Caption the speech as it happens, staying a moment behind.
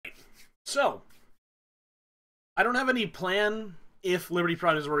So, I don't have any plan if Liberty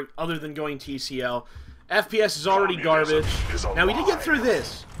Prime is working other than going TCL. FPS is already garbage. Now, we did get through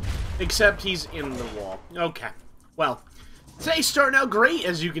this, except he's in the wall. Okay. Well, today's starting out great,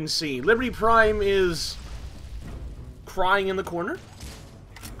 as you can see. Liberty Prime is crying in the corner.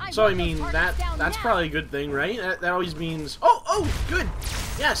 So, I mean, that's probably a good thing, right? That always means... Oh, good.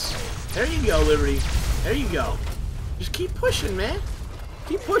 Yes. There you go, Liberty. There you go. Just keep pushing, man.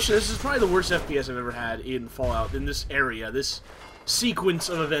 Keep pushing. This is probably the worst FPS I've ever had in Fallout, in this area, this sequence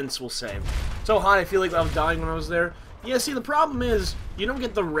of events, we'll say. So hot, I feel like I was dying when I was there. Yeah, see, the problem is, you don't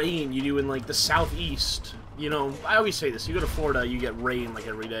get the rain you do in, like, the southeast. You know, I always say this, you go to Florida, you get rain, like,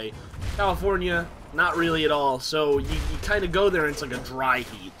 every day. California, not really at all. So, you kind of go there and it's like a dry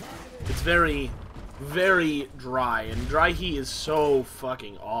heat. It's very, very dry, and dry heat is so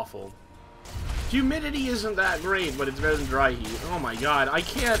fucking awful. Humidity isn't that great, but it's better than dry heat. Oh my god, I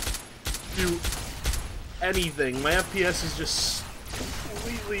can't do anything. My FPS is just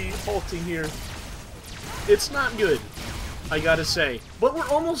completely halting here. It's not good, I gotta say. But we're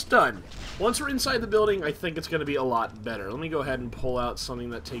almost done. Once we're inside the building, I think it's gonna be a lot better. Let me go ahead and pull out something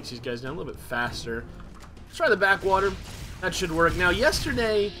that takes these guys down a little bit faster. Let's try the backwater. That should work. Now,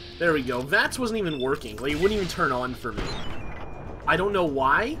 yesterday, there we go. VATS wasn't even working. Like, it wouldn't even turn on for me. I don't know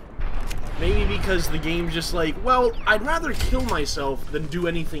why. Maybe because the game's just like, well, I'd rather kill myself than do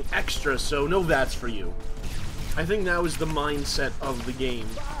anything extra, so no VATS for you. I think that was the mindset of the game,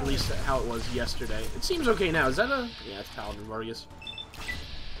 at least how it was yesterday. It seems okay now. Is that a... Yeah, it's Paladin Vargas.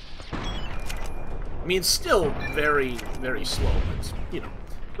 I mean, it's still very, very slow, but, you know.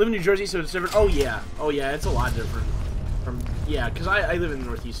 Live in New Jersey, so it's different. Oh, yeah, it's a lot different. Yeah, because I live in the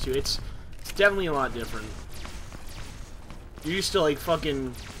Northeast, too. It's definitely a lot different. You're used to, like,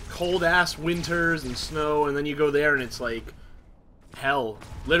 fucking cold-ass winters and snow, and then you go there and it's, like, hell.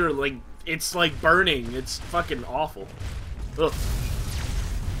 Literally, like, it's, like, burning. It's fucking awful. Ugh.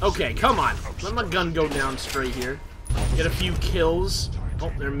 Okay, come on. Let my gun go down straight here. Get a few kills.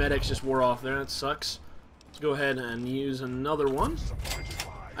 Oh, their medics just wore off there. That sucks. Let's go ahead and use another one.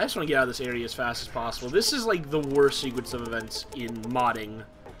 I just want to get out of this area as fast as possible. This is, like, the worst sequence of events in modding,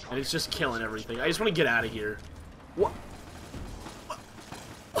 and it's just killing everything. I just want to get out of here. What?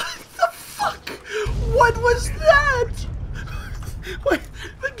 What the fuck? What was that? What?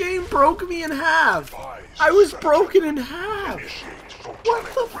 The game broke me in half. I was broken in half. What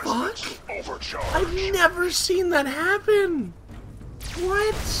the fuck? I've never seen that happen.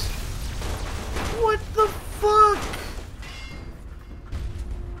 What? What the fuck?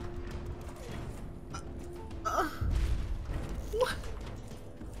 What?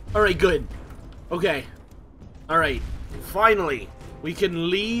 Alright, good. Okay. Alright. Finally. We can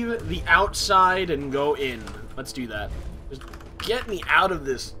leave the outside and go in. Let's do that. Just get me out of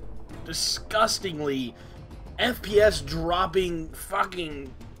this disgustingly FPS dropping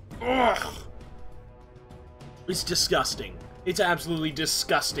fucking... Ugh. It's disgusting. It's absolutely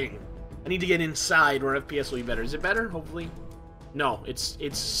disgusting. I need to get inside where FPS will be better. Is it better? Hopefully. No, it's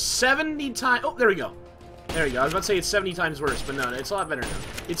 70 times... Oh, there we go. There we go. I was about to say it's 70 times worse, but no, it's a lot better now.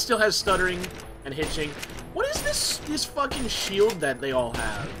 It still has stuttering and hitching. What is this fucking shield that they all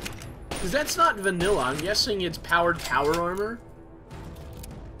have? Because that's not vanilla. I'm guessing it's powered power armor.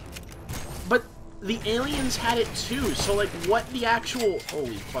 But the aliens had it too, so like what the actual...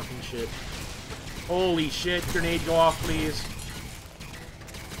 Holy fucking shit. Holy shit. Grenade, go off, please.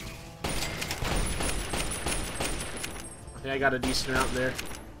 I think I got a decent amount there.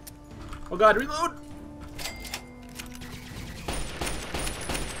 Oh god, reload!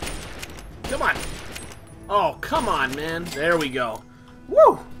 Come on! Oh, come on, man. There we go.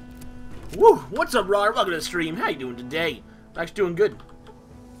 Woo! Woo! What's up, Roger? Welcome to the stream. How you doing today? I'm actually doing good.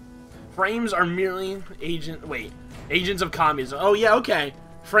 Frames are merely agents of communism. Oh, yeah, okay.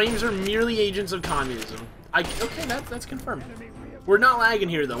 Frames are merely agents of communism. Okay, that's confirmed. We're not lagging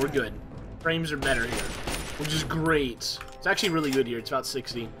here, though. We're good. Frames are better here, which is great. It's actually really good here. It's about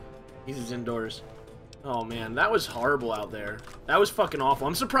 60. He's indoors. Oh, man, that was horrible out there. That was fucking awful.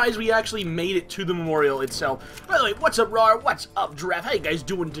 I'm surprised we actually made it to the memorial itself. By the way, what's up, Rar? What's up, Giraffe? How you guys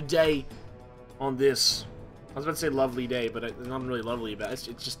doing today on this? I was about to say lovely day, but it's not really lovely about it.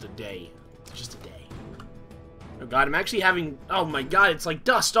 It's just a day. It's just a day. Oh, God, I'm actually having... Oh, my God, it's like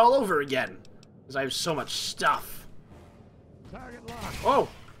dust all over again. Because I have so much stuff. Oh!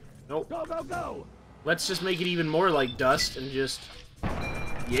 Nope. Go, go, go! Let's just make it even more like dust and just...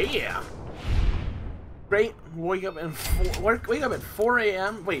 Yeah! Great. Wake up at 4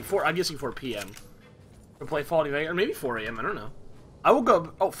 a.m. Wait, I'm guessing 4 p.m. to play Fallout New Vegas, or maybe 4 a.m. I don't know. I woke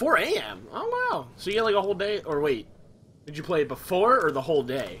up. Oh, 4 a.m. Oh wow. So you had like a whole day, or wait, did you play it before or the whole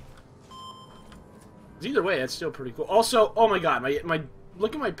day? Either way, that's still pretty cool. Also, oh my god, my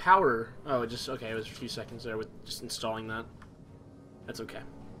look at my power. Oh, it just okay. It was a few seconds there with just installing that. That's okay.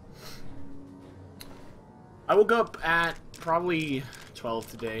 I woke up at probably 12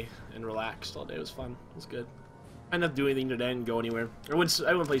 today and relaxed all day. It was fun. It was good. I didn't have to do anything today and go anywhere. I went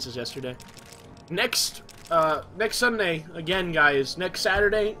places yesterday. Next Sunday, again, guys. Next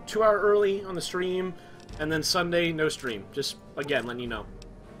Saturday, 2 hour early on the stream, and then Sunday, no stream. Just again, letting you know.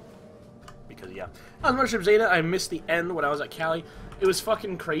 Because yeah, on Mothership Zeta, I missed the end when I was at Cali. It was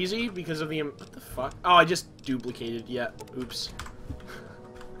fucking crazy because of the what the fuck? Oh, I just duplicated. Yeah, oops.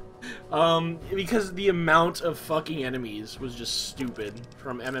 Because the amount of fucking enemies was just stupid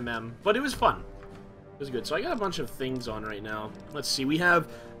from MMM, but it was fun. It was good. So I got a bunch of things on right now. Let's see. We have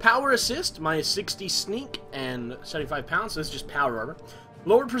Power Assist, minus 60 Sneak, and 75 pounds. So this is just Power Armor.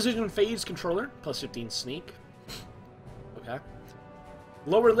 Lower Precision Phase Controller, plus 15 Sneak. Okay.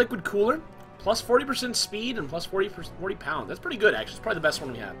 Lower Liquid Cooler, plus 40% Speed, and plus 40 pounds. That's pretty good, actually. It's probably the best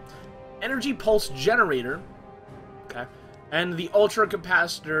one we have. Energy Pulse Generator. Okay. And the Ultra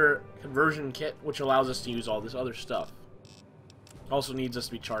Capacitor Conversion Kit, which allows us to use all this other stuff. Also needs us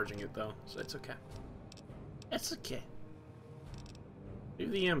to be charging it, though, so it's okay. It's okay. Do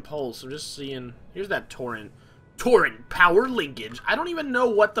the Impulse. I'm just seeing... Here's that Torrent. Torrent Power Linkage. I don't even know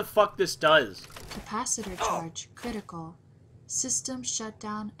what the fuck this does. Capacitor charge critical. System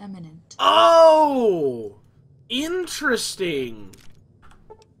shutdown imminent. Oh! Interesting.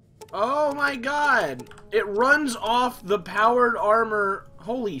 Oh my god. It runs off the powered armor.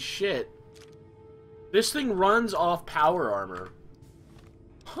 Holy shit. This thing runs off power armor.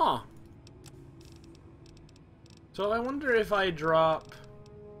 Huh. So I wonder if I drop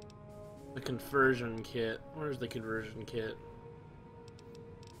the conversion kit. Where's the conversion kit?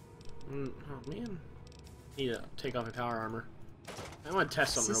 Oh man. Need to take off my power armor. I want to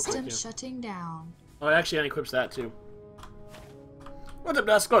test something real quick. System shutting down. Oh, it actually unequips that too. What's up,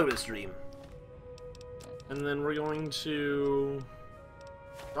 Dusk? Welcome to the stream. And then we're going to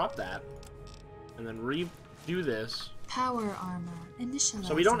drop that. And then redo this. Power armor initializing.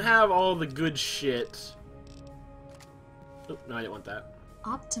 So we don't have all the good shit. Oh, no, I didn't want that.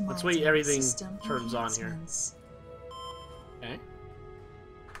 Optimizing. Let's wait everything turns on here. Okay.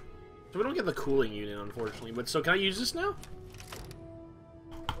 So we don't get the cooling unit, unfortunately. But so can I use this now?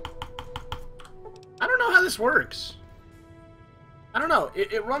 I don't know how this works. I don't know.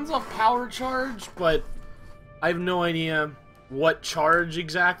 It runs off power charge, but I have no idea what charge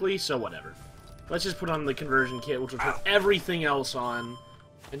exactly, so whatever. Let's just put on the conversion kit, which will put everything else on,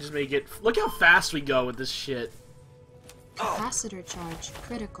 and just make it... Look how fast we go with this shit. Capacitor charge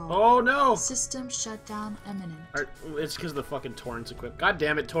critical. Oh no! System shutdown imminent. It's because the fucking Torrent's equipped. God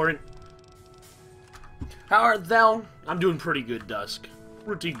damn it, Torrent. How art thou? I'm doing pretty good, Dusk.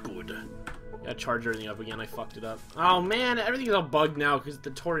 Pretty good. Gotta charge everything up again. I fucked it up. Oh man, everything's all bugged now because the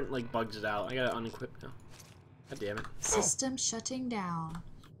Torrent like bugs it out. I gotta unequip now. God damn it. System shutting down.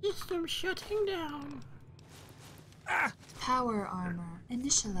 System shutting down. Power armor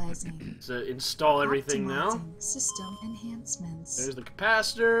initializing. So install everything now. System enhancements. There's the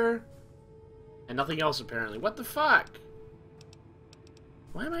capacitor. And nothing else apparently. What the fuck?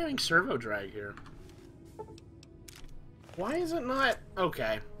 Why am I having servo drag here? Why is it not...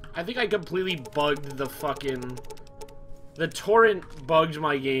 Okay. I think I completely bugged the fucking... The Torrent bugged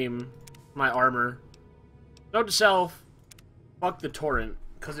my game. My armor. Note to self. Fuck the Torrent.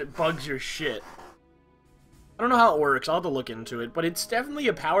 Because it bugs your shit. I don't know how it works. I'll have to look into it. But it's definitely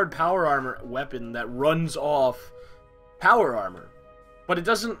a powered power armor weapon that runs off power armor. But it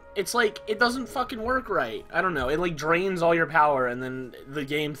doesn't... It's like... It doesn't fucking work right. I don't know. It like drains all your power and then the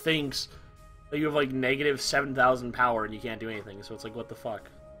game thinks that you have like negative 7,000 power and you can't do anything. So it's like, what the fuck?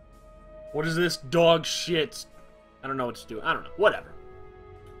 What is this dog shit? I don't know what to do. I don't know. Whatever.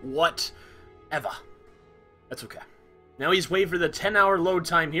 Whatever. That's okay. Now we just wait for the 10-hour load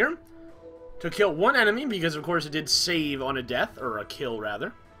time here to kill one enemy, because of course it did save on a death, or a kill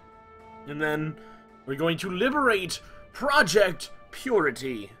rather. And then we're going to liberate Project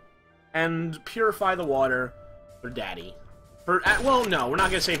Purity and purify the water for Daddy. For well, no, we're not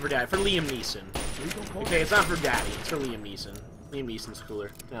gonna say for Daddy. For Liam Neeson. Okay, it's not for Daddy. It's for Liam Neeson. Liam Neeson's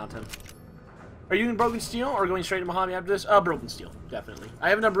cooler. 10 out of 10. Are you doing Broken Steel or going straight to Mojave after this? Broken Steel, definitely. I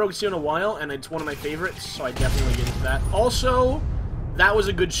haven't done Broken Steel in a while, and it's one of my favorites, so I definitely get into that. Also, that was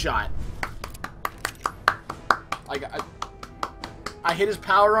a good shot. I hit his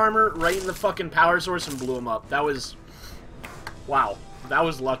power armor right in the fucking power source and blew him up. That was... Wow. That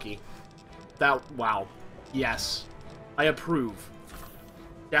was lucky. Wow. Yes. I approve.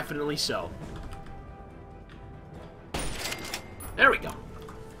 Definitely so. There we go.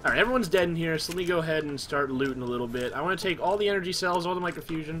 Alright, everyone's dead in here, so let me go ahead and start looting a little bit. I want to take all the energy cells, all the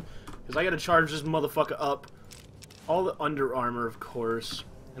microfusion, because I gotta charge this motherfucker up. All the under armor, of course.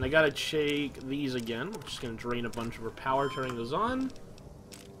 And I gotta take these again. I'm just gonna drain a bunch of her power, turning those on.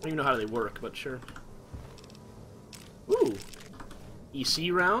 I don't even know how they work, but sure. Ooh.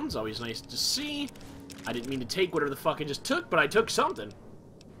 EC rounds, always nice to see. I didn't mean to take whatever the fuck I just took, but I took something.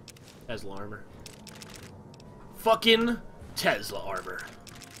 Tesla armor. Fucking Tesla armor.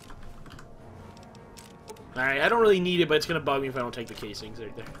 Alright, I don't really need it, but it's gonna bug me if I don't take the casings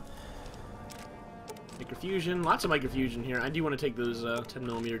right there. Microfusion, lots of microfusion here. I do want to take those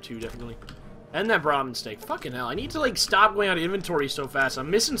 10mm too, definitely. And that Brahmin steak. Fucking hell, I need to like stop going out of inventory so fast. I'm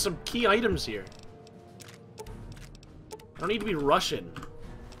missing some key items here. I don't need to be rushing.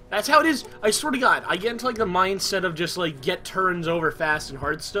 That's how it is. I swear to God, I get into like the mindset of just like get turns over fast in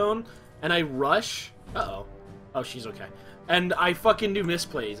Hearthstone, and I rush. Uh-oh. Oh, she's okay. And I fucking do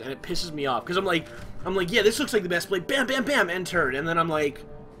misplays, and it pisses me off because I'm like, yeah, this looks like the best play. Bam, bam, bam, end turn, and then I'm like,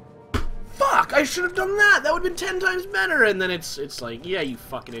 fuck, I should have done that. That would have been 10 times better. And then it's like, yeah, you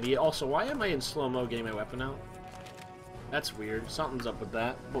fucking idiot. Also, why am I in slow-mo getting my weapon out? That's weird. Something's up with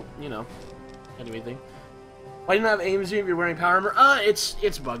that. Well, you know, anything. Why didn't I have aim zoom if you're wearing power armor?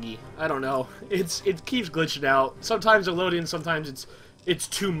 It's buggy. I don't know. It keeps glitching out. Sometimes I load in, sometimes it's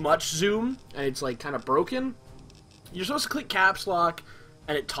too much zoom, and it's like kind of broken. You're supposed to click caps lock,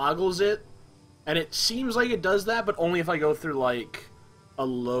 and it toggles it, and it seems like it does that, but only if I go through like a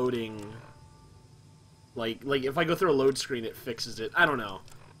loading. Like if I go through a load screen, it fixes it. I don't know.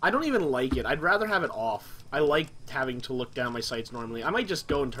 I don't even like it. I'd rather have it off. I like having to look down my sights normally. I might just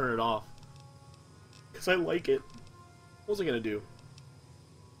go and turn it off. Because I like it. What was I going to do?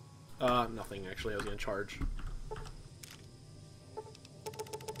 Nothing, actually. I was going to charge.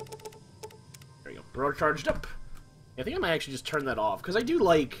 There we go. Bro charged up. I think I might actually just turn that off. Because I do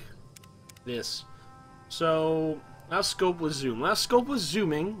like this. So, last scope was zoom. Last scope was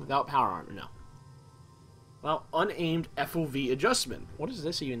zooming without power armor. No. Well, unaimed FOV adjustment. What does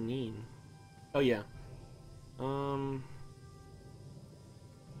this even mean? Oh, yeah. I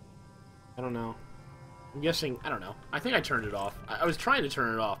don't know. I'm guessing, I don't know. I think I turned it off. I was trying to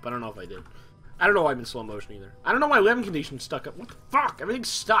turn it off, but I don't know if I did. I don't know why I'm in slow motion either. I don't know why weapon condition's stuck up. What the fuck? Everything's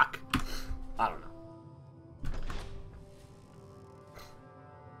stuck. I don't know.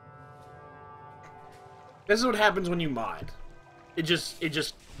 This is what happens when you mod. This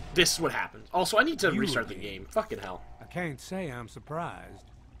is what happens. Also, I need to restart the game. Fucking hell. I can't say I'm surprised.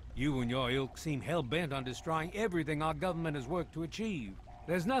 You and your ilk seem hell-bent on destroying everything our government has worked to achieve.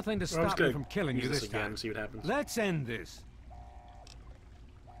 There's nothing to stop me from killing you this time. See what happens. Let's end this.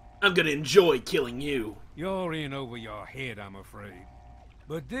 I'm gonna enjoy killing you. You're in over your head, I'm afraid.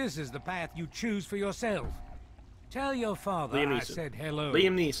 But this is the path you choose for yourself. Tell your father I said hello.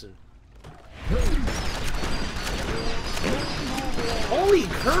 Liam Neeson. Holy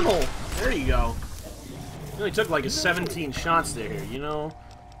Colonel! There you go. It only took like 17 shots there, you know?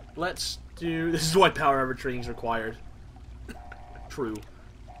 Let's do... This is why power armor training is required. True.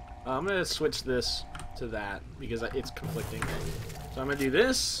 I'm gonna switch this to that, because it's conflicting. So I'm gonna do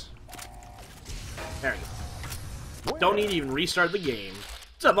this. There we go. Don't need to even restart the game.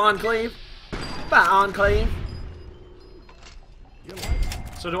 What's up, Enclave? Bye, Enclave.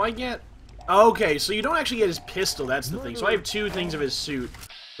 So do I get... Okay, so you don't actually get his pistol, that's the thing. So I have 2 things of his suit,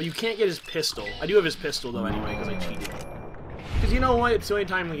 but you can't get his pistol. I do have his pistol, though, anyway, because I cheated. Because you know what? It's the only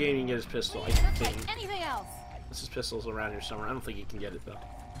time in the game you can get his pistol, I think. Anything else? This is pistols around here somewhere. I don't think you can get it, though.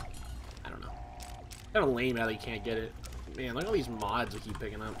 I don't know. Kind of lame how they can't get it. Man, look at all these mods we keep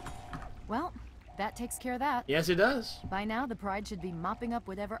picking up. Well, that takes care of that. Yes, it does. By now, the Pride should be mopping up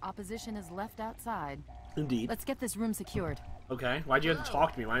whatever opposition is left outside. Indeed. Let's get this room secured. Okay, why'd you have to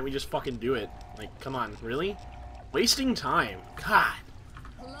talk to me? Why don't we just fucking do it? Like, come on, really? Wasting time. God.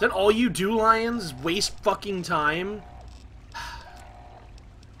 Is that all you do, Lions? Waste fucking time?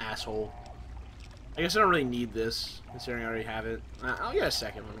 Asshole. I guess I don't really need this, considering I already have it. I'll get a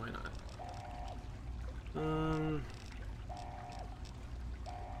second one, why not?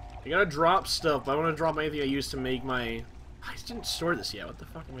 I gotta drop stuff, but I want to drop anything I used to make my... I didn't store this yet, what the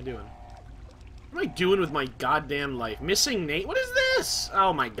fuck am I doing? What am I doing with my goddamn life? Missing Nate? What is this?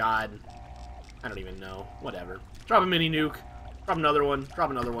 Oh my god. I don't even know. Whatever. Drop a mini nuke. Drop another one. Drop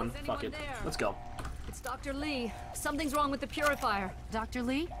another one. Fuck it. Let's go. It's Dr. Lee. Something's wrong with the purifier. Dr.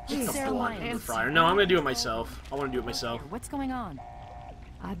 Lee? It's Sarah Lyons. No, I'm gonna do it myself. I want to do it myself. What's going on?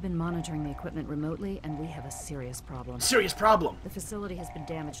 I've been monitoring the equipment remotely, and we have a serious problem. Serious problem? The facility has been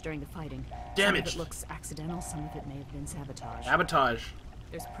damaged during the fighting. Damaged? Some of it looks accidental, some of it may have been sabotage. Sabotage.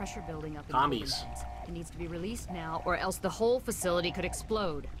 There's pressure building up in Commies. the buildings. It needs to be released now, or else the whole facility could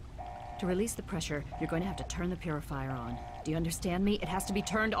explode. To release the pressure, you're going to have to turn the purifier on. Do you understand me? It has to be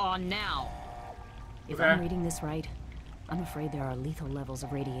turned on now. If Okay. I'm reading this right, I'm afraid there are lethal levels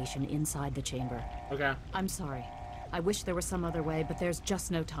of radiation inside the chamber. Okay. I'm sorry. I wish there was some other way, but there's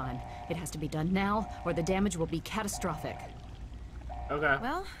just no time. It has to be done now, or the damage will be catastrophic. Okay.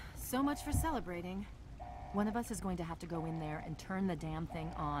 Well, so much for celebrating. One of us is going to have to go in there and turn the damn thing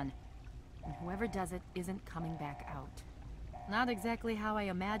on. And whoever does it isn't coming back out. Not exactly how I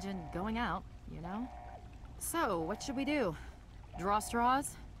imagined going out, you know? So, what should we do? Draw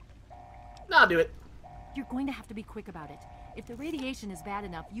straws? No, I'll do it. You're going to have to be quick about it. If the radiation is bad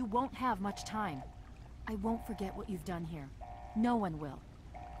enough, you won't have much time. I won't forget what you've done here. No one will.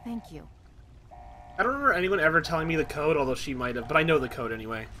 Thank you. I don't remember anyone ever telling me the code, although she might have, but I know the code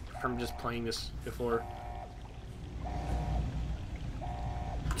anyway from just playing this before.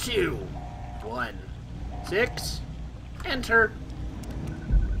 2, 1, 6, enter.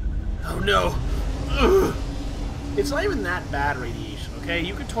 Oh no. Ugh. It's not even that bad radiation, okay?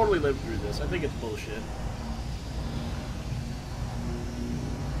 You could totally live through this. I think it's bullshit.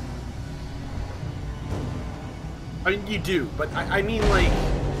 I mean, you do, but I mean, like,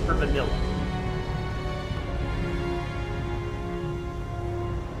 for vanilla.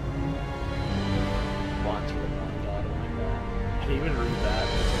 Watch it. Oh god, oh my god. I can't even read that.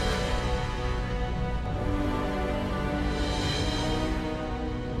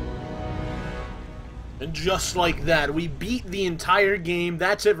 And just like that, we beat the entire game.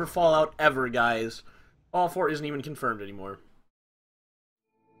 That's it for Fallout ever, guys. Fallout 4 isn't even confirmed anymore.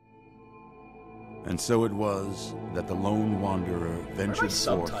 And so it was that the lone wanderer ventured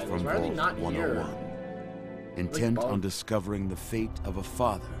forth from Why are they Vault not 101, here? intent Like on bugs. discovering the fate of a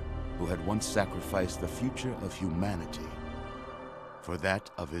father who had once sacrificed the future of humanity for that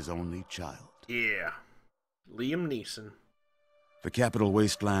of his only child. Yeah. Liam Neeson. The capital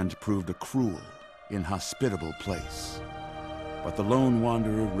wasteland proved a cruel, inhospitable place, but the lone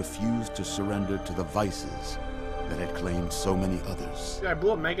wanderer refused to surrender to the vices that had claimed so many others. Yeah, I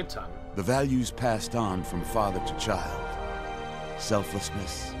blew up Megaton. The values passed on from father to child: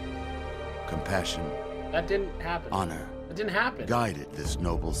 selflessness, compassion, That didn't happen. honor, That didn't happen. guided this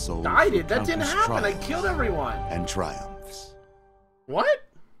noble soul Died through it. That didn't countless happen. I trials killed everyone. and triumphs. What?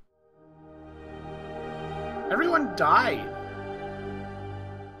 Everyone died.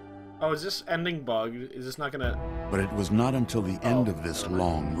 Oh, is this ending bugged? Is this not gonna... But it was not until the end of this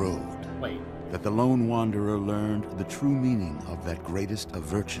long road Wait. that the lone wanderer learned the true meaning of that greatest of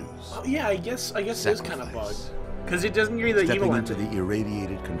virtues. Oh, yeah, I guess it is kind of bugged. Sacrifice. Because it doesn't give you the Stepping evil into ending. the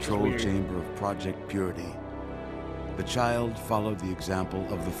irradiated control weird. chamber of Project Purity, the child followed the example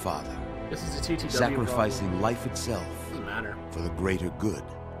of the father, This is a TTW sacrificing problem. life itself Doesn't matter. for the greater good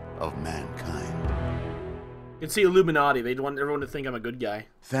of mankind. It's the Illuminati. They'd want everyone to think I'm a good guy.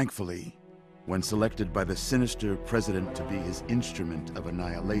 Thankfully, when selected by the sinister president to be his instrument of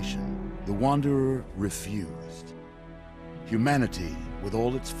annihilation, the Wanderer refused. Humanity, with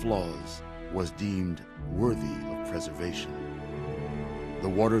all its flaws, was deemed worthy of preservation. The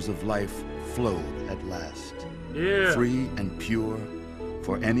waters of life flowed at last, Yeah. free and pure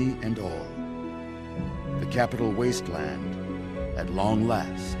for any and all. The capital wasteland, at long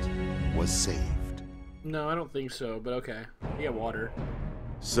last, was saved. No, I don't think so, but okay. Yeah, water.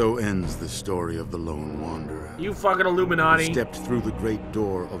 So ends the story of the lone wanderer. You fucking He Illuminati. stepped through the great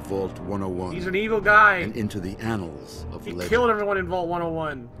door of Vault 101 He's an evil guy. and into the annals of He legend. killed everyone in Vault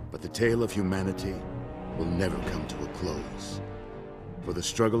 101. But the tale of humanity will never come to a close. For the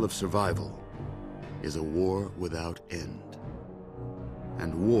struggle of survival is a war without end.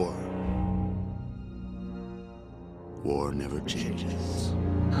 And war never changes.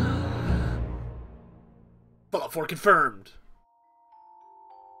 Fallout 4 confirmed.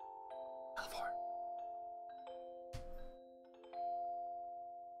 Fallout 4.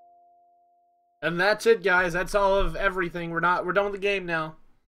 And that's it, guys. That's all of everything. We're done with the game now.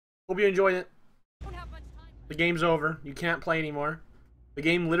 Hope you enjoyed it. The game's over. You can't play anymore. The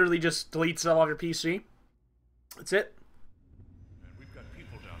game literally just deletes itself off your PC. That's it.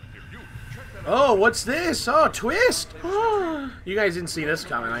 Oh, what's this? Oh, twist! You guys didn't see this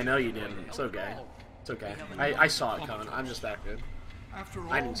coming. I know you didn't. It's okay. It's okay. I saw it coming. I'm just that good.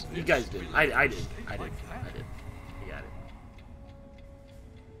 I didn't. You guys did. I did. I did. I did. You got it.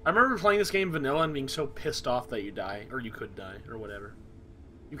 I remember playing this game vanilla and being so pissed off that you die, or you could die, or whatever.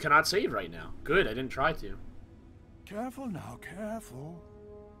 You cannot save right now. Good, I didn't try to. Careful now, careful.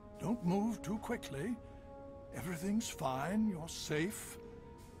 Don't move too quickly. Everything's fine, you're safe.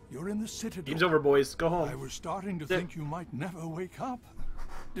 You're in the Citadel. Game's over, boys. Go home. I was starting to Sit. think you might never wake up.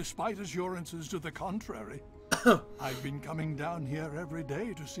 Despite assurances to the contrary. I've been coming down here every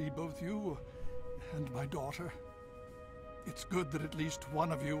day to see both you and my daughter. It's good that at least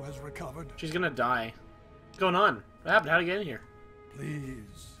one of you has recovered. She's gonna die. What's going on? What happened? How'd you get in here?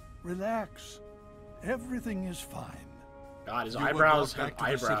 Please, relax. Everything is fine. God, his You were eyebrows brought have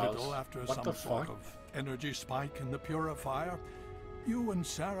back to the eyebrows. Citadel after What some the sort fuck? of energy spike in the purifier. You and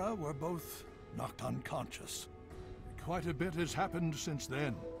Sarah were both knocked unconscious. Quite a bit has happened since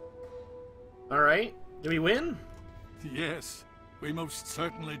then. Alright. Did we win? Yes, we most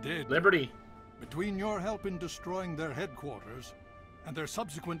certainly did. Liberty. Between your help in destroying their headquarters and their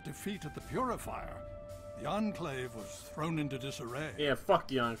subsequent defeat at the Purifier, the Enclave was thrown into disarray. Yeah, fuck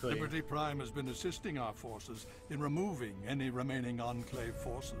the Enclave. Liberty Prime has been assisting our forces in removing any remaining Enclave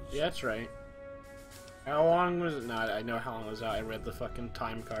forces. Yeah, that's right. How long was it? No, I know how long it was out. I read the fucking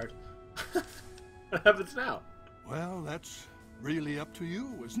time card. What happens now? Well, that's really up to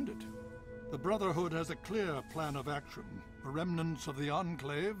you, isn't it? The Brotherhood has a clear plan of action. The remnants of the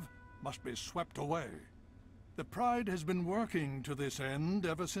Enclave must be swept away. The Pride has been working to this end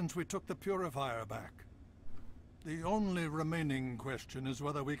ever since we took the Purifier back. The only remaining question is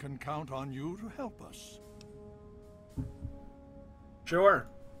whether we can count on you to help us. Sure.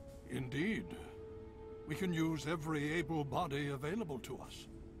 Indeed. We can use every able body available to us.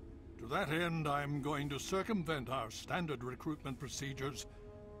 To that end, I'm going to circumvent our standard recruitment procedures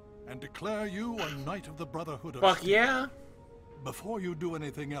and declare you a Knight of the Brotherhood of Fuck Steel. yeah. Before you do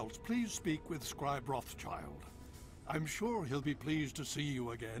anything else, please speak with Scribe Rothschild. I'm sure he'll be pleased to see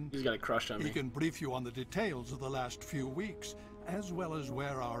you again. He's got a crush on He me. can brief you on the details of the last few weeks, as well as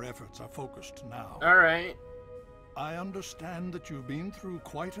where our efforts are focused now. Alright. I understand that you've been through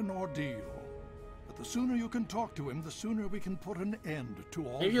quite an ordeal, but the sooner you can talk to him, the sooner we can put an end to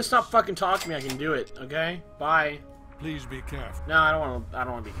all If you this. stop fucking talking to me, I can do it, okay? Bye. Please be careful. No, I don't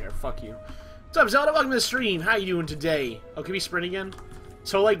want to be here. Fuck you. What's up, Zelda? Welcome to the stream. How you doing today? Oh, can we sprint again?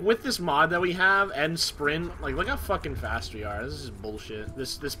 So, like, with this mod that we have and sprint, like, look how fucking fast we are. This is bullshit.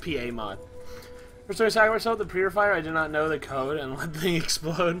 This PA mod. First time I talking myself, the purifier, I did not know the code and let the thing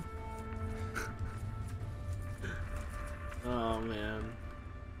explode. Oh, man.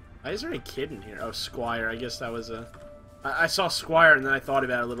 Why is there a kid in here? Oh, Squire. I guess that was a... I saw Squire and then I thought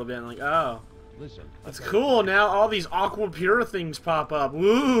about it a little bit and like, oh. Listen, That's cool. Now all these aqua pure things pop up.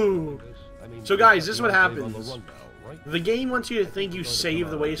 Woo! So guys, this is what happens. The game wants you to think you save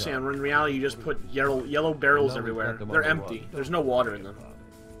the Wasteland, when in reality you just put yellow barrels everywhere. They're empty. There's no water in them.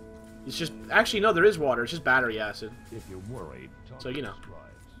 It's just... Actually, no, there is water. It's just battery acid. If you're worried, So, you know.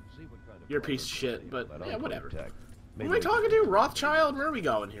 You're a piece of shit, but yeah, whatever. Who Maybe am I talking to? Rothschild? Where are we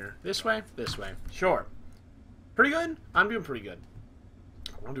going here? This way? This way. Sure. Pretty good? I'm doing pretty good.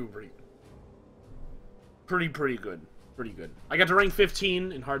 I'm doing pretty good. Pretty good. Pretty good. I got to rank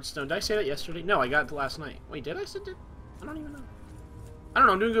 15 in Hearthstone. Did I say that yesterday? No, I got it last night. Wait, did I say that? I don't even know. I don't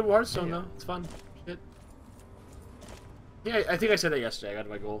know. I'm doing good with Hearthstone, though. It's fun. Shit. Yeah, I think I said that yesterday. I got to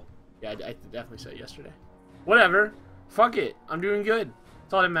my goal. Yeah, I definitely said it yesterday. Whatever. Fuck it. I'm doing good.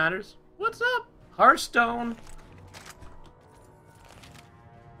 That's all that matters. What's up? Hearthstone.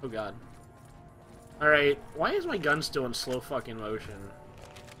 Oh, God. Alright. Why is my gun still in slow fucking motion?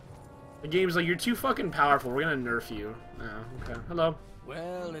 The game's like, you're too fucking powerful. We're gonna nerf you. Oh, okay. Hello.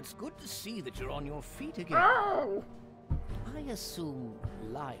 Well, it's good to see that you're on your feet again. Oh! I assume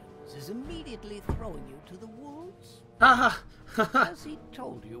Lyons is immediately throwing you to the wolves? Haha! Has he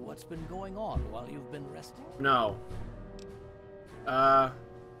told you what's been going on while you've been resting? No.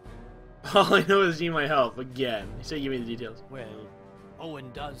 All I know is need my help again. He said give me the details. Well,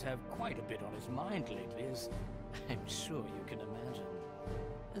 Owen does have quite a bit on his mind lately, as I'm sure you can imagine.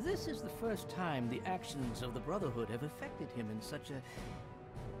 This is the first time the actions of the Brotherhood have affected him in such a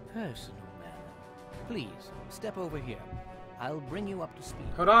personal manner. Please, step over here. I'll bring you up to speed.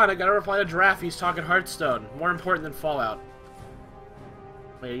 Hold on, I gotta reply to Giraffe. He's talking Hearthstone. More important than Fallout.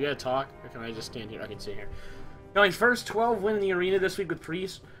 Wait, you gotta talk? Or can I just stand here? I can sit here. Now, my first 12 win in the arena this week with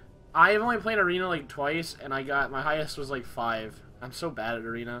Priest. I have only played arena like twice, and I got my highest was like 5. I'm so bad at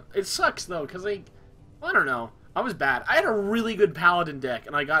arena. It sucks though, cause like I don't know. I was bad. I had a really good paladin deck,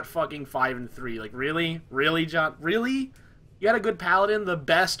 and I got fucking 5 and 3. Like really, really, John, really? You had a good paladin, the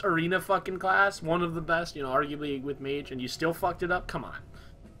best arena fucking class, one of the best, you know, arguably with mage, and you still fucked it up. Come on.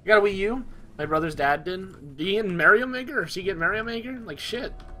 You got a Wii U? My brother's dad did. Did he get Mario Maker, or does he get Mario Maker? Like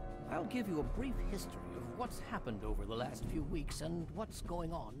shit. I'll give you a brief history of what's happened over the last few weeks and what's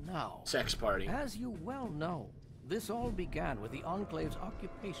going on now. Sex party. As you well know, this all began with the Enclave's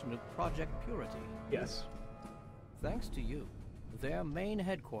occupation of Project Purity. Yes. Thanks to you, their main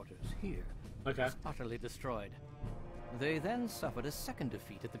headquarters here Okay. was utterly destroyed. They then suffered a second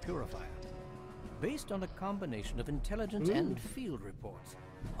defeat at the Purifier. Based on a combination of intelligence and field reports,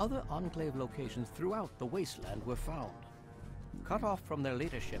 other Enclave locations throughout the Wasteland were found. Cut off from their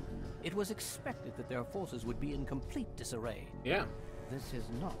leadership, it was expected that their forces would be in complete disarray. Yeah. This has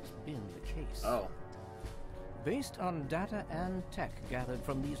not been the case. Oh. Based on data and tech gathered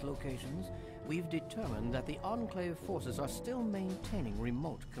from these locations, we've determined that the Enclave forces are still maintaining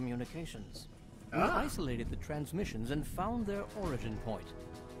remote communications. We isolated the transmissions and found their origin point,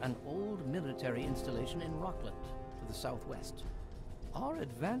 an old military installation in Rockland, to the southwest. Our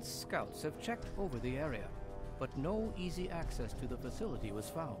advanced scouts have checked over the area, but no easy access to the facility was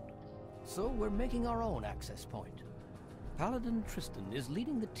found. So we're making our own access point. Paladin Tristan is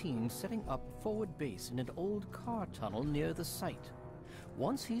leading the team setting up forward base in an old car tunnel near the site.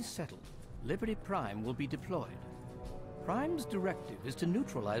 Once he's settled, Liberty Prime will be deployed. Prime's directive is to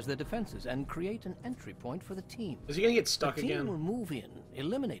neutralize their defenses and create an entry point for the team. Is he gonna get stuck again? The team again? will move in,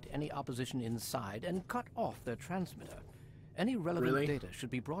 eliminate any opposition inside, and cut off their transmitter. Any relevant data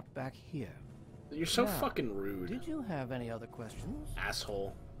should be brought back here. You're so fucking rude. Did you have any other questions?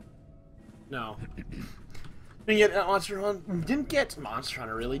 Asshole. No. Didn't get Monster Hunter. Didn't get Monster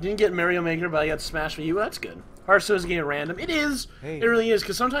Hunter, really. Didn't get Mario Maker, but I got Smash for you. That's good. Hearthstone is a game at random. It is. It really is,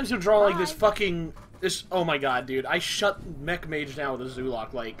 because sometimes you'll draw like this fucking... Oh my god, dude. I shut Mech Mage down with a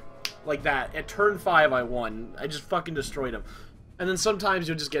Zulok like that. At turn 5, I won. I just fucking destroyed him. And then sometimes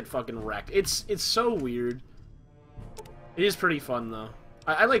you'll just get fucking wrecked. It's so weird. It is pretty fun, though.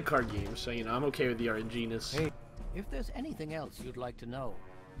 I like card games, so, you know, I'm okay with the RNG-ness. Hey, if there's anything else you'd like to know,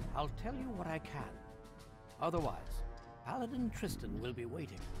 I'll tell you what I can. Otherwise, Paladin Tristan will be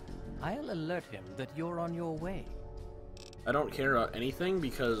waiting. I'll alert him that you're on your way. I don't care about anything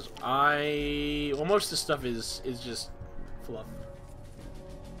because well, most of the stuff is just fluff.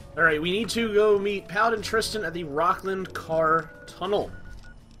 Alright, we need to go meet Paladin Tristan at the Rockland Car Tunnel.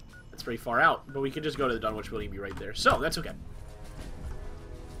 That's pretty far out, but we could just go to the Dunwich building and be right there. So, that's okay.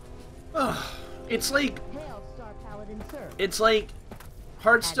 It's like... It's like...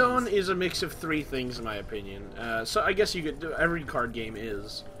 Hearthstone is a mix of 3 things, in my opinion. So I guess you could do... Every card game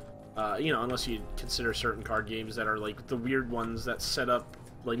is... you know, unless you consider certain card games that are like the weird ones that set up...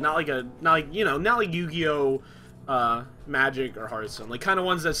 Like, not like Yu-Gi-Oh! Magic or Hearthstone. Like, kind of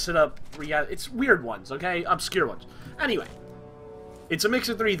ones that set up... It's weird ones, okay? Obscure ones. Anyway. It's a mix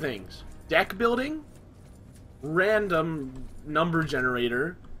of 3 things. Deck building, random number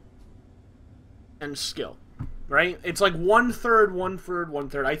generator, and skill. Right? It's like 1/3, 1/3,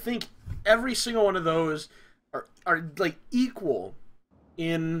 1/3. I think every single one of those are like equal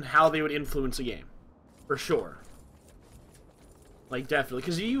in how they would influence a game. For sure. Like, definitely.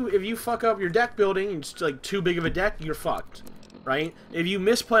 Because if you fuck up your deck building and it's like too big of a deck, you're fucked. Right? If you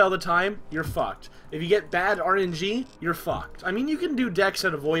misplay all the time, you're fucked. If you get bad RNG, you're fucked. I mean, you can do decks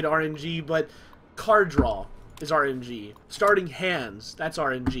that avoid RNG, but card draw is RNG. Starting hands, that's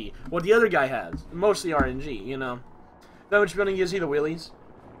RNG. What the other guy has, mostly RNG, you know. Dunwich building gives you the wheelies.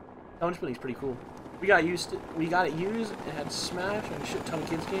 Dunwich building's pretty cool. We got it used. It had Smash and a shit ton of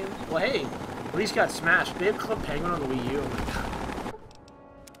kids games. Well, hey, at least got Smash. They have Club Penguin on the Wii U. Oh my god.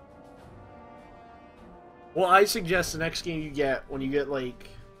 Well, I suggest the next game you get, when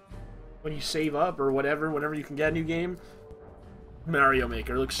you save up or whatever, whenever you can get a new game, Mario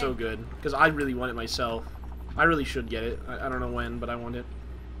Maker. It looks so good. Because I really want it myself. I really should get it. I don't know when, but I want it.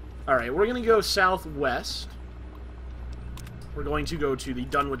 Alright, we're going to go southwest. We're going to go to the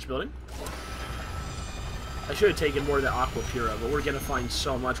Dunwich building. I should have taken more of the Aqua Pura, but we're going to find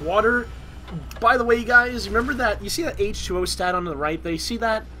so much. Water, by the way, guys, remember that? You see that H2O stat on the right there? You see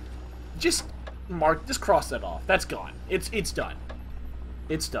that? Just cross that off. That's gone. It's done.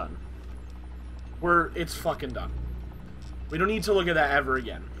 It's done. It's fucking done. We don't need to look at that ever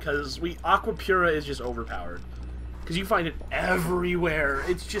again, because Aqua Pura is just overpowered. Because you find it everywhere.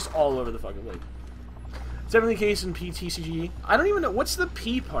 It's just all over the fucking place. It's definitely the case in PTCG. I don't even know. What's the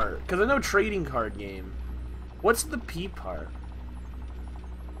P part? Because I know trading card game. What's the P part?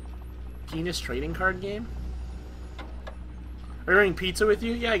 Penis trading card game? Are you eating pizza with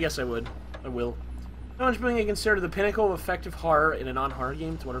you? Yeah, I guess I would. I will. How much being considered the pinnacle of effective horror in a non-horror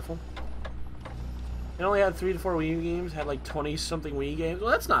game? It's wonderful. It only had 3 to 4 Wii U games, had like 20-something Wii games. Well,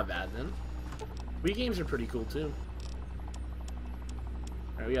 that's not bad, then. Wii games are pretty cool, too.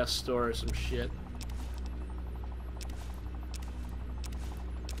 Alright, we gotta store some shit.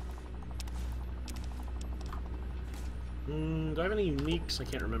 Do I have any uniques? I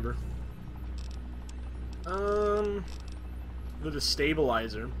can't remember. The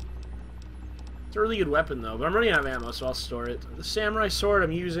stabilizer. It's a really good weapon, though, but I'm running out of ammo, so I'll store it. The samurai sword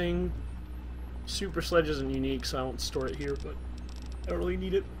I'm using... Super Sledge isn't unique, so I won't store it here, but I don't really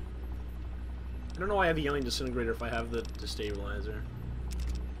need it. I don't know why I have the Yelling Disintegrator if I have the Destabilizer.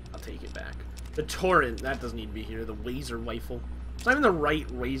 I'll take it back. The Torrent, that doesn't need to be here. The Razor Rifle. It's not even the right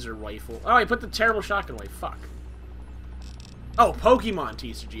Razor Rifle. Oh, I put the Terrible Shotgun away. Fuck. Oh, Pokemon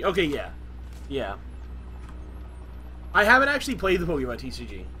TCG. Okay, yeah. Yeah. I haven't actually played the Pokemon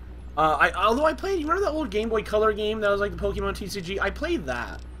TCG. Although I played, you remember that old Game Boy Color game that was like the Pokemon TCG? I played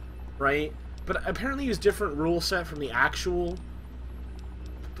that, right? But apparently it was different rule set from the actual,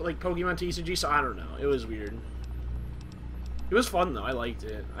 like, Pokemon TCG, so I don't know. It was weird. It was fun, though. I liked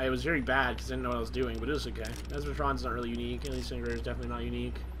it. I was very bad because I didn't know what I was doing, but it was okay. Mesmertron's not really unique. Alien Disintegrator is definitely not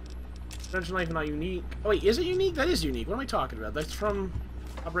unique. Dimension Knife not unique. Oh, wait, is it unique? That is unique. What am I talking about? That's from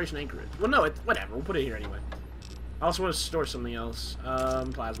Operation Anchorage. Well, no, whatever. We'll put it here anyway. I also want to store something else.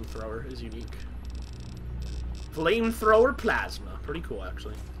 Plasma Thrower is unique. Flamethrower Plasma. Pretty cool,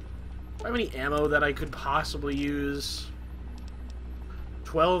 actually. Do I have any ammo that I could possibly use?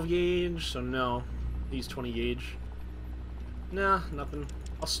 12 gauge, so no. These 20 gauge. Nah, nothing.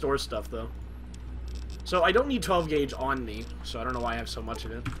 I'll store stuff, though. So I don't need 12 gauge on me, so I don't know why I have so much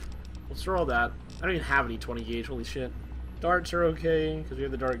of it. We'll store all that. I don't even have any 20 gauge, holy shit. Darts are okay, because we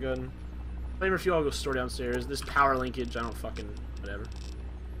have the dart gun. Flamer Fuel, I'll go store downstairs. This power linkage, I don't fucking... whatever.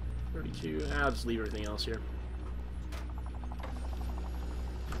 32. I'll just leave everything else here.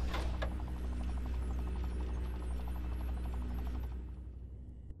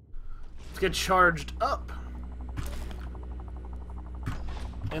 Let's get charged up.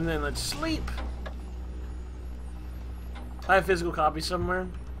 And then let's sleep. I have physical copies somewhere.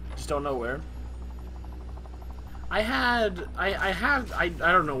 Just don't know where. I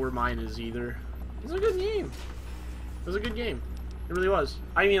don't know where mine is either. It was a good game. It was a good game. It really was.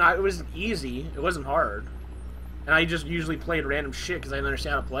 I mean, it was easy. It wasn't hard. And I just usually played random shit because I didn't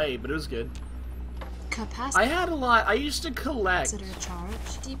understand how to play, but it was good. Capacity. I had a lot. I used to collect. Consider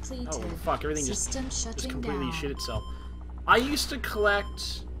charge depleted. Oh fuck! Everything just completely down. shit itself. I used to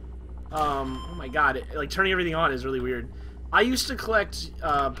collect. Oh my god! Like turning everything on is really weird. I used to collect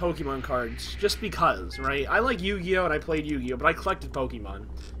Pokemon cards just because, right? I like Yu-Gi-Oh and I played Yu-Gi-Oh, but I collected Pokemon.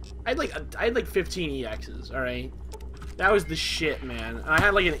 I had like 15 EXs. All right, that was the shit, man. And I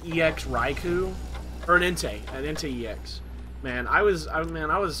had like an EX Raikou or an Entei EX. Man, I was.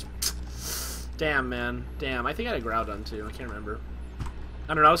 Damn, man. Damn. I think I had a Groudon, too. I can't remember.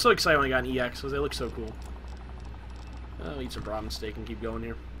 I don't know. I was so excited when I got an EX, because they look so cool. I'll eat some ramen steak and keep going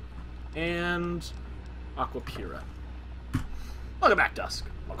here. And... Aquapura. Welcome back, Dusk.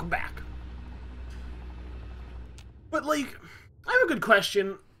 Welcome back. But, like, I have a good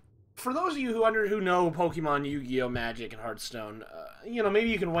question. For those of you who know Pokemon, Yu-Gi-Oh, Magic, and Hearthstone, you know,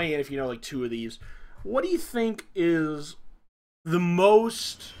 maybe you can weigh in if you know, like, 2 of these. What do you think is the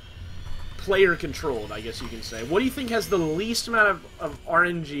most... player controlled, I guess you can say? What do you think has the least amount of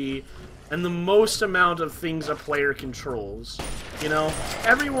RNG and the most amount of things a player controls? You know,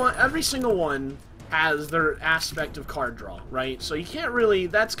 every single one has their aspect of card draw, right? So you can't really,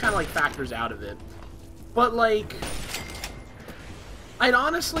 that's kind of like factors out of it. But like, I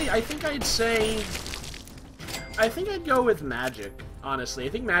think I'd go with Magic. Honestly, I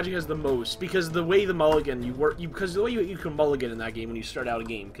think Magic has the most, because the way the mulligan because the way you can mulligan in that game when you start out a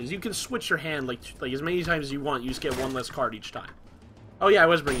game, because you can switch your hand like as many times as you want. You just get one less card each time. Oh yeah, I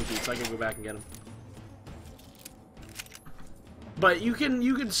was bringing pizza. I can go back and get them. But you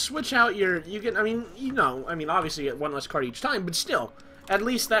can switch out obviously get one less card each time, but still, at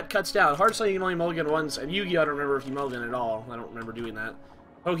least that cuts down. Hearthstone you can only mulligan once, and Yu-Gi-Oh! I don't remember if you mulligan at all. I don't remember doing that.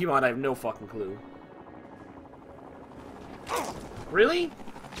 Pokemon, I have no fucking clue. Really?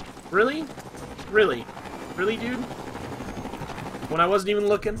 Really? Really? Really, dude? When I wasn't even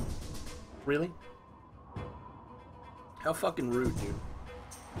looking? Really? How fucking rude, dude.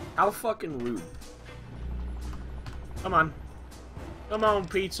 How fucking rude. Come on. Come on,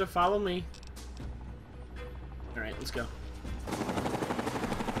 pizza, follow me. Alright, let's go.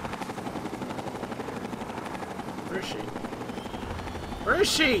 Where is she? Where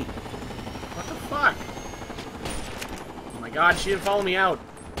is she? What the fuck? Oh my god, she didn't follow me out.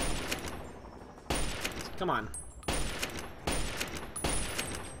 Come on.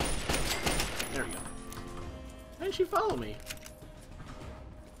 There we go. Why didn't she follow me?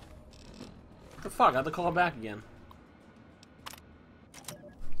 What the fuck? I have to call her back again.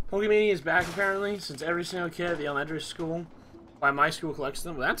 Pokemania is back apparently, since every single kid at the elementary school by my school collects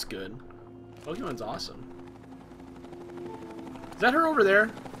them. Well, that's good. Pokemon's awesome. Is that her over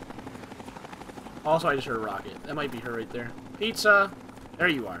there? Also, I just heard a rocket. That might be her right there. Pizza! There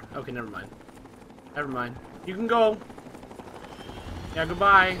you are. Okay, never mind. Never mind. You can go. Yeah,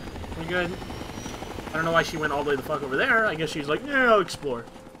 goodbye. We good? I don't know why she went all the way the fuck over there. I guess she's like, yeah, I'll explore.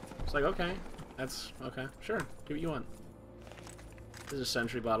 It's like, okay. That's, okay. Sure. Do what you want. There's a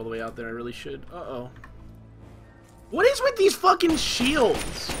sentry bot all the way out there. I really should. Uh-oh. What is with these fucking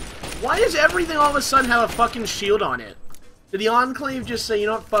shields? Why does everything all of a sudden have a fucking shield on it? Did the Enclave just say, you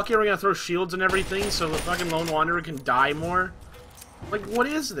know what, fuck it, we're gonna throw shields and everything so the fucking Lone Wanderer can die more? Like, what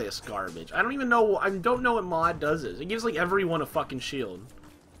is this garbage? I don't even know, I don't know what mod does this. It gives, like, everyone a fucking shield.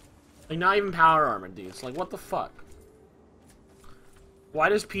 Like, not even power armor dudes. Like, what the fuck? Why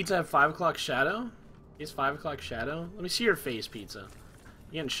does Pizza have 5 o'clock shadow? Is 5 o'clock shadow? Let me see your face, Pizza. You're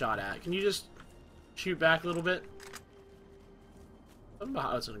getting shot at. Can you just shoot back a little bit? Something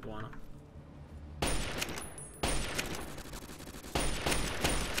about, oh, it's an iguana.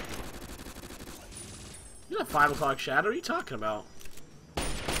 You got 5 o'clock shadow? What are you talking about?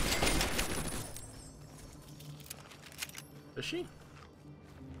 Is she?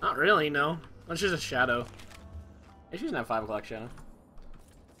 Not really, no. That's just a shadow. Yeah, she doesn't have 5 o'clock shadow.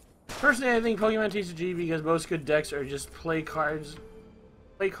 Personally, I think Pokemon TCG because most good decks are just play cards.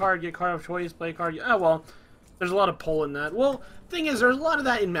 Play card, get card of choice, play card. Oh, well, there's a lot of pull in that. Well, thing is, there's a lot of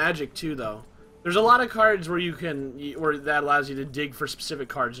that in Magic, too, though. There's a lot of cards where you can, where that allows you to dig for specific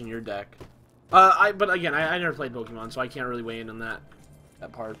cards in your deck. But again, I never played Pokemon, so I can't really weigh in on that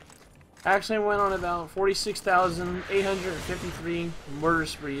part. Actually, I went on about 46,853 murder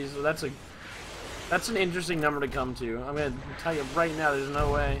sprees. So that's an interesting number to come to. I'm gonna tell you right now, there's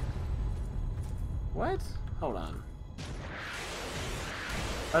no way. What? Hold on.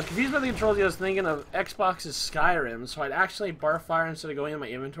 I was confused by the controls. I was thinking of Xbox's Skyrim, so I'd actually barf fire instead of going in my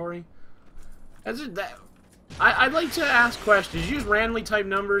inventory. I'd like to ask questions. Did you use randomly typed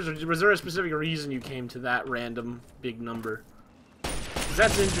numbers, or was there a specific reason you came to that random big number? Because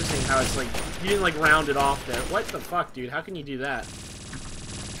that's interesting how it's like, you didn't like round it off there. What the fuck, dude? How can you do that?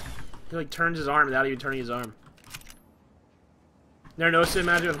 He like turns his arm without even turning his arm. Never noticed it,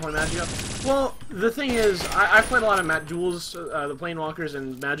 Magic, with Magic up? Well, the thing is, I've played a lot of Duels, the Planewalkers,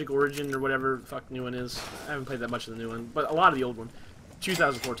 and Magic Origin, or whatever the fuck new one is. I haven't played that much of the new one, but a lot of the old one.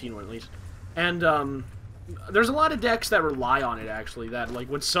 2014 one, at least. And, there's a lot of decks that rely on it, actually, that, like,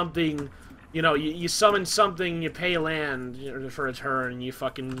 when something, you know, you summon something, you pay land for a turn, and you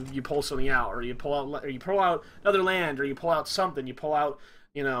pull something out, or you pull out another land, or you pull out something, you pull out,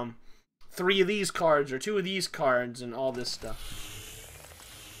 you know, 3 of these cards, or 2 of these cards, and all this stuff.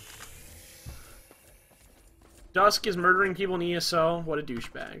 Dusk is murdering people in ESO. What a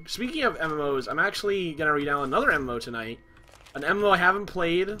douchebag. Speaking of MMOs, I'm actually gonna read out another MMO tonight. An MMO I haven't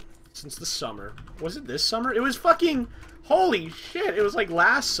played since the summer. Was it this summer? It was fucking... Holy shit, it was like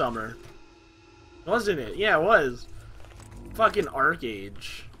last summer. Wasn't it? Yeah, it was. Fucking Arcade.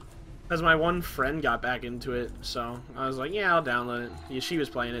 Because my one friend got back into it, so I was like, yeah, I'll download it. Yeah, she was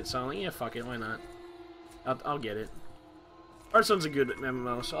playing it, so I'm like, yeah, fuck it, why not? I'll get it. Hearthstone's a good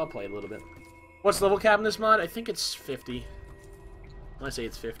MMO, so I'll play it a little bit. What's level cap in this mod? I think it's 50. I say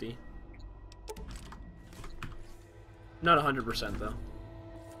it's 50. Not 100% though.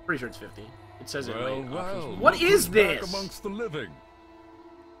 Pretty sure it's 50. It says it. Well, what is this? Amongst the living.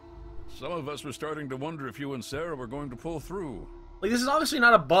 Some of us were starting to wonder if you and Sarah were going to pull through. Like, this is obviously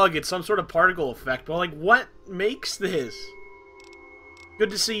not a bug. It's some sort of particle effect. But like, what makes this?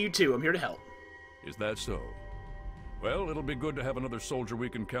 Good to see you too. I'm here to help. Is that so? Well, it'll be good to have another soldier we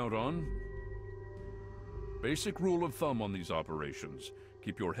can count on. Basic rule of thumb on these operations.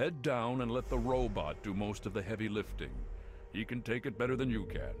 Keep your head down and let the robot do most of the heavy lifting. He can take it better than you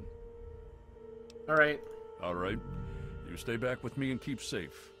can. Alright. Alright. You stay back with me and keep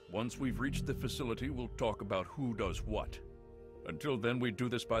safe. Once we've reached the facility, we'll talk about who does what. Until then, we do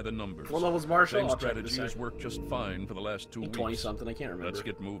this by the numbers. What level's Marshall? Same strategy has worked just fine for the last 2 weeks. 20-something, I can't remember. Let's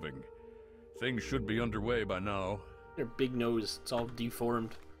get moving. Things should be underway by now. Your big nose, it's all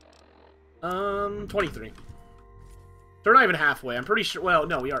deformed. 23. They're not even halfway. I'm pretty sure. Well,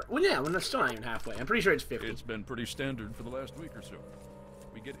 no, we are. Well, yeah, we're still not even halfway. I'm pretty sure it's 50. It's been pretty standard for the last week or so.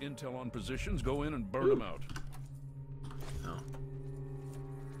 We get intel on positions, go in and burn them out. Oh. Is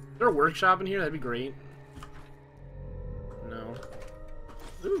there a workshop in here? That'd be great. No.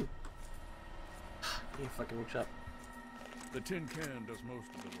 Ooh. Need a fucking workshop. The tin can does most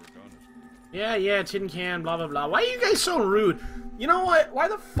of the work, honestly. Yeah, tin can, blah, blah, blah. Why are you guys so rude? You know what? Why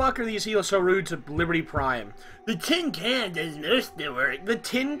the fuck are these heroes so rude to Liberty Prime? The tin can does most of the work. The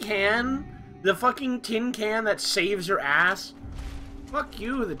tin can? The fucking tin can that saves your ass? Fuck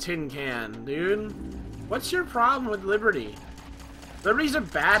you, the tin can, dude. What's your problem with Liberty? Liberty's a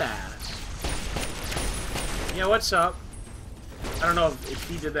badass. Yeah, what's up? I don't know if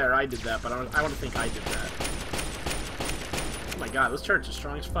he did that or I did that, but I want to think I did that. Oh my god, those turrets are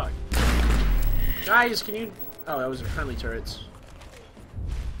strong as fuck. Guys, can you... Oh, that was friendly turrets.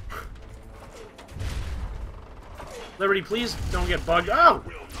 Liberty, please don't get bugged. Oh!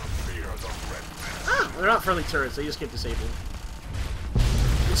 Ah, they're not friendly turrets, they just get disabled.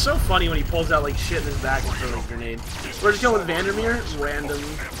 It's so funny when he pulls out like shit in his back and throws a grenade. We're just going with Vandermeer, random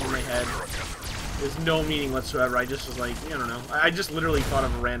on my head. There's no meaning whatsoever, I just was like, I don't know. I just literally thought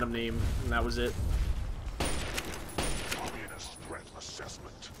of a random name, and that was it.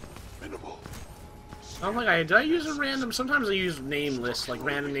 I don't think did I use a random? Sometimes I use name lists, like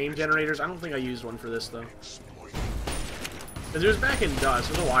random name generators. I don't think I used one for this, though. Because it was back in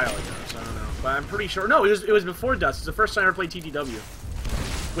Dust, it was a while ago, so I don't know. But I'm pretty sure, no, it was before Dust. It's the first time I ever played TTW.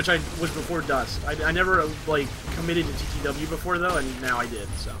 Which was before Dust. I never, like, committed to TTW before, though, and now I did,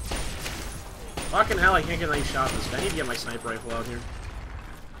 so. Fucking hell, I can't get a nice shot in this guy. I need to get my sniper rifle out here.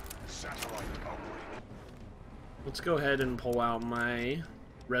 Let's go ahead and pull out my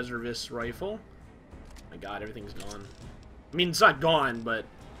reservist rifle. My god, everything's gone. I mean, it's not gone, but,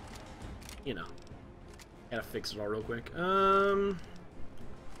 you know. Gotta fix it all real quick. Then...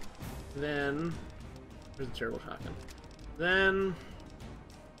 Where's the terrible shotgun? Then...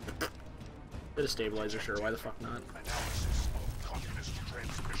 Bit of stabilizer, sure, why the fuck not?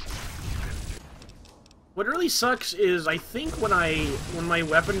 What really sucks is, I think when my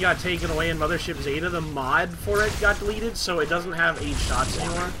weapon got taken away in Mothership Zeta, the mod for it got deleted, so it doesn't have 8 shots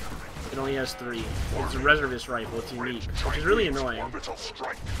anymore. It only has 3. It's a reservist rifle, it's unique, which is really annoying. Orbital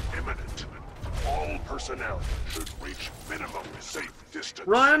strike imminent. All personnel should reach minimum safe distance.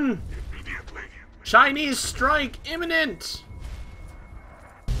 Run! Immediately. Chinese strike imminent!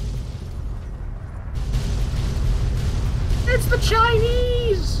 It's the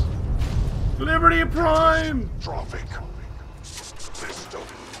Chinese! Liberty Prime! Traffic. System.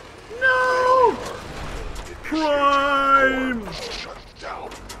 No! Prime! Shut down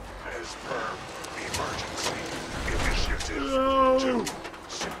as per emergency initiative. No!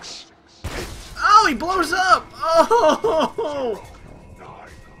 268. Oh, he blows up! Oh! 9.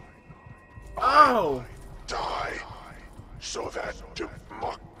 Oh! Die so that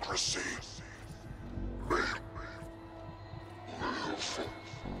democracy may live.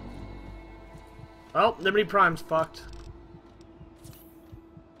 Well, Liberty Prime's fucked.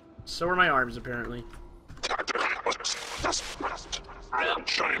 So are my arms, apparently.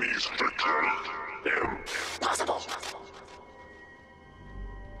 Chinese victory. Impossible.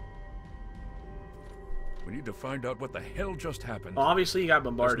 We need to find out what the hell just happened. Obviously, you got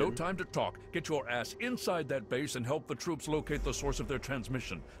There's bombarded. no time to talk. Get your ass inside that base and help the troops locate the source of their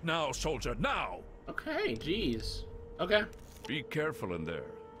transmission. Now, soldier, now! Okay, jeez. Okay. Be careful in there.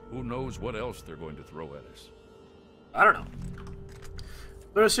 Who knows what else they're going to throw at us. I don't know.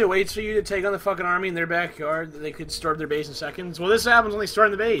 Russia waits for you to take on the fucking army in their backyard. They could storm their base in seconds. Well, this happens when they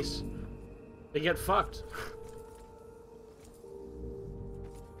storm the base. They get fucked.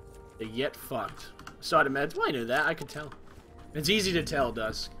 They get fucked. Saw the meds. Well, I knew that. I could tell. It's easy to tell,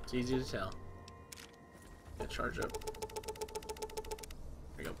 Dusk. It's easy to tell. Get charge up.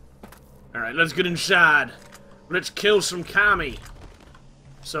 There you go. Alright, let's get inside. Let's kill some commie.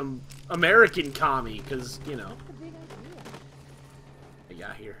 Some American commie, because, you know. They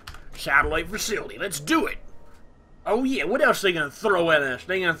got here. Satellite facility. Let's do it. Oh, yeah. What else are they going to throw at us?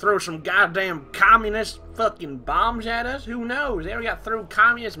 They going to throw some goddamn communist fucking bombs at us? Who knows? They already got throw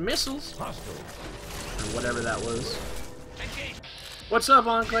communist missiles. Hostile. Or whatever that was. What's up,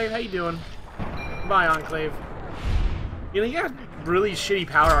 Enclave? How you doing? Bye, Enclave. You know, you got really shitty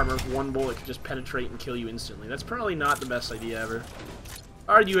power armor if one bullet could just penetrate and kill you instantly. That's probably not the best idea ever.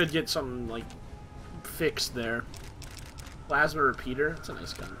 Or you would get something, like, fixed there. Plasma repeater. That's a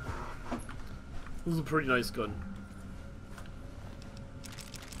nice gun. This is a pretty nice gun.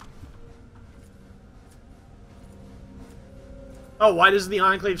 Oh, why does the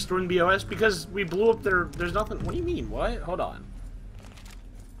Enclave storm BOS? Because we blew up their... There's nothing... What do you mean? What? Hold on.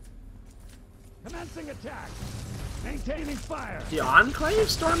 Commencing attack. Maintaining fire. The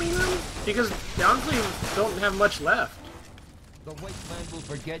Enclave storming them? Because the Enclave don't have much left. The Wasteland will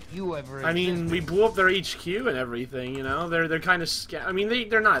forget you ever existed. I mean, we blew up their HQ and everything, you know? They're kind of scattered. I mean,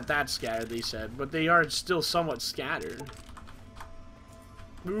 they're not that scattered, they said, but they are still somewhat scattered.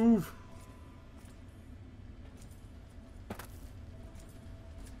 Move.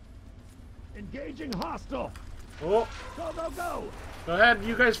 Engaging hostile. Oh. Go, go, go. Go ahead,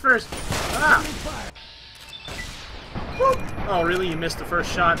 you guys first. Ah. Whoop. Oh, really? You missed the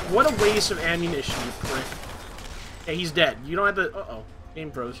first shot? What a waste of ammunition, you prick. Yeah, he's dead. You don't have to... Uh-oh.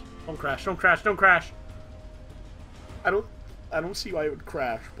 Game pros. Don't crash. Don't crash. Don't crash. I don't see why it would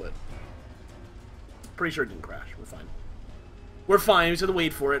crash, but... Pretty sure it didn't crash. We're fine. We're fine. We just have to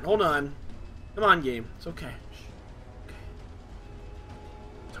wait for it. Hold on. Come on, game. It's okay.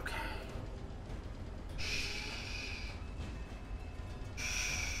 It's okay.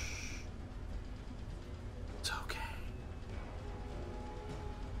 It's okay.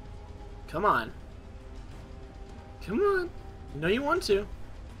 Come on. Come on. You know you want to.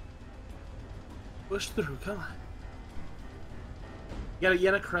 Push through. Come on. You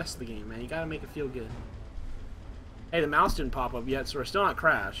gotta crest the game, man. You gotta make it feel good. Hey, the mouse didn't pop up yet, so we're still not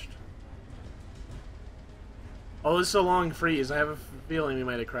crashed. Oh, this is a long freeze. I have a feeling we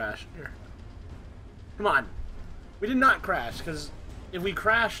might have crashed. Here. Come on. We did not crash, because if we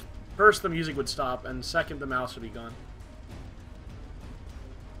crashed, first the music would stop, and second the mouse would be gone.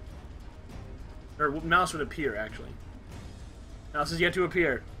 Or mouse would appear, actually. Mouse is yet to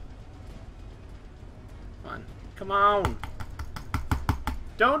appear. Come on. Come on.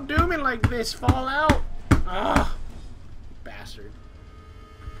 Don't do me like this, Fallout! Ugh. Bastard.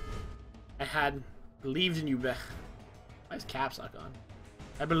 I had believed in you, why is caps lock on?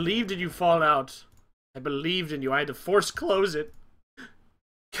 I believed in you, Fallout. I believed in you. I had to force close it.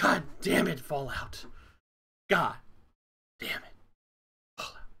 God damn it, Fallout. God damn it.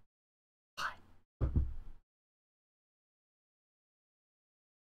 Fallout. Why?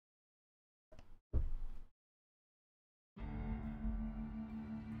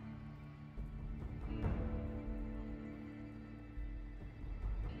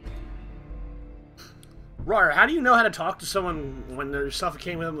 Rar, how do you know how to talk to someone when they're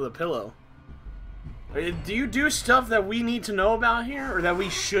suffocating them with a pillow? Do you do stuff that we need to know about here, or that we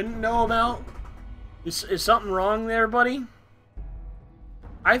shouldn't know about? Is something wrong there, buddy?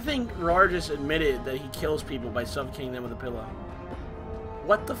 I think Rar just admitted that he kills people by suffocating them with a pillow.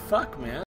 What the fuck, man?